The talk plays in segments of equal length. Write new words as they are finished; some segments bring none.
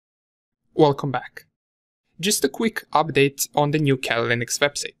Welcome back. Just a quick update on the new Kali Linux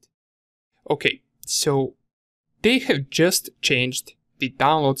website. Okay, so they have just changed the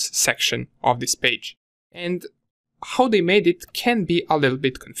downloads section of this page. And how they made it can be a little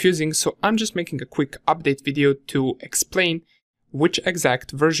bit confusing, so I'm just making a quick update video to explain which exact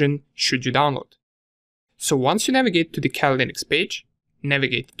version should you download. So once you navigate to the Kali Linux page,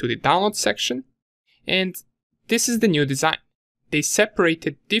 navigate to the download section, and this is the new design. They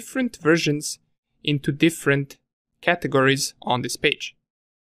separated different versions into different categories on this page.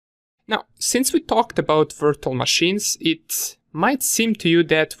 Now, since we talked about virtual machines, it might seem to you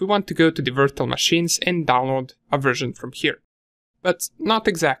that we want to go to the virtual machines and download a version from here. But not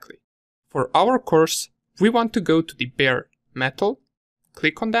exactly. For our course, we want to go to the bare metal,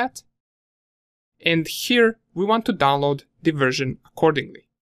 click on that, and here we want to download the version accordingly.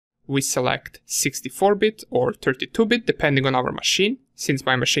 We select 64-bit or 32-bit depending on our machine. Since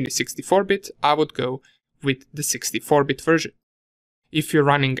my machine is 64-bit, I would go with the 64-bit version. If you're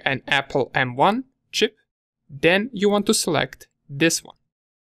running an Apple M1 chip, then you want to select this one.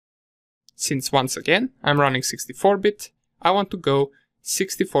 Since once again, I'm running 64-bit, I want to go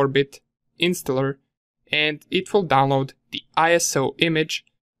 64-bit installer, and it will download the ISO image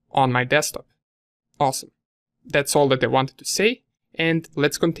on my desktop. Awesome. That's all that I wanted to say, and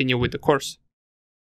let's continue with the course.